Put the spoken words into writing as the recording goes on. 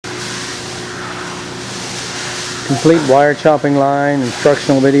Complete wire chopping line,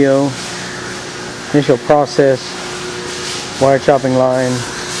 instructional video, initial process, wire chopping line,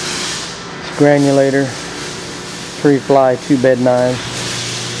 granulator, 3-fly 2-bed knives.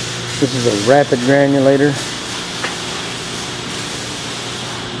 This is a rapid granulator.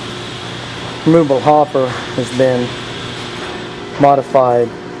 Removable hopper has been modified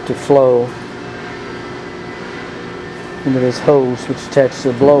to flow into this hose which attaches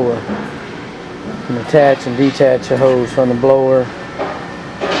to the blower. You can attach and detach a hose from the blower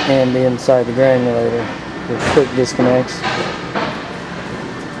and the inside the granulator with quick disconnects.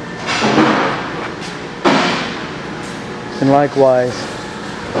 And likewise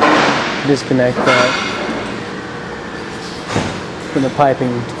disconnect that from the piping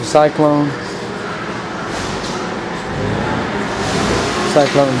to the cyclone.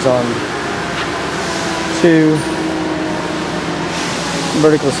 Cyclone's on 2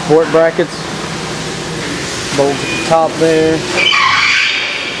 vertical support brackets, bolt at the top there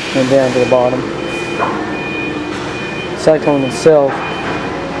and down to the bottom. Cyclone itself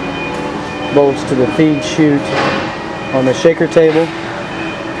bolts to the feed chute on the shaker table.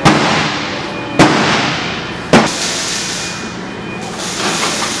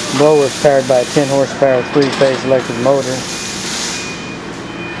 Blower is powered by a 10 horsepower 3-phase electric motor.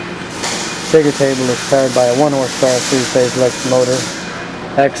 Shaker table is powered by a 1 horsepower 3-phase electric motor,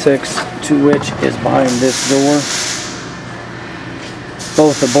 access to which is behind this door.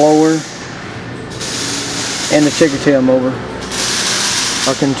 Both the blower and the shaker tail motor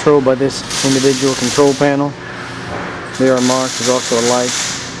are controlled by this individual control panel. They are marked. There's also a light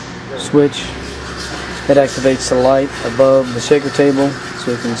switch that activates the light above the shaker table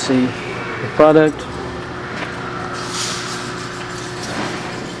so you can see the product.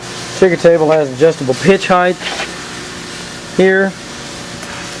 Shaker table has adjustable pitch height here.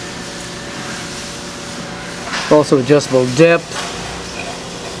 Also adjustable depth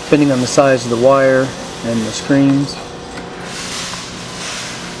depending on the size of the wire and the screens.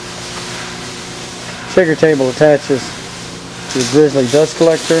 Shaker table attaches to the grizzly dust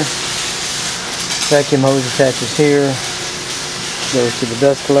collector. Vacuum hose attaches here, goes to the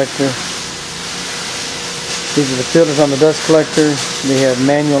dust collector. These are the filters on the dust collector. They have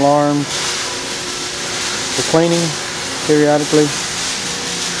manual arms for cleaning periodically.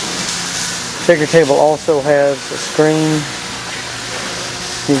 Shaker table also has a screen.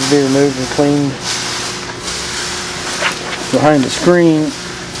 Needs to be removed and cleaned. Behind the screen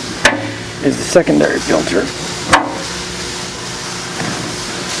is the secondary filter.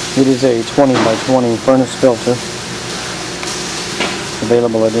 It is a 20 by 20 furnace filter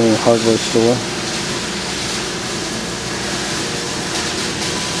available at any hardware store.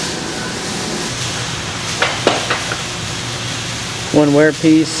 One wear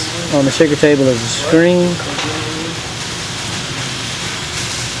piece on the shaker table is a screen.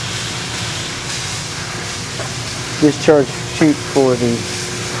 Discharge chute for the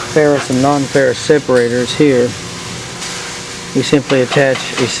ferrous and non-ferrous separators here. We simply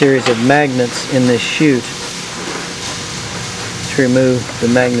attach a series of magnets in this chute to remove the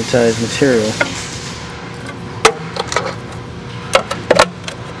magnetized material.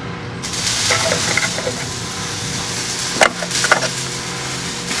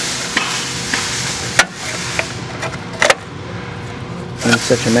 In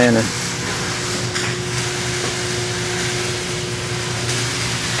such a manner.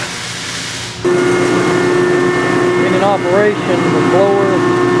 In operation, the blower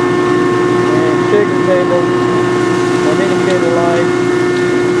and shaker table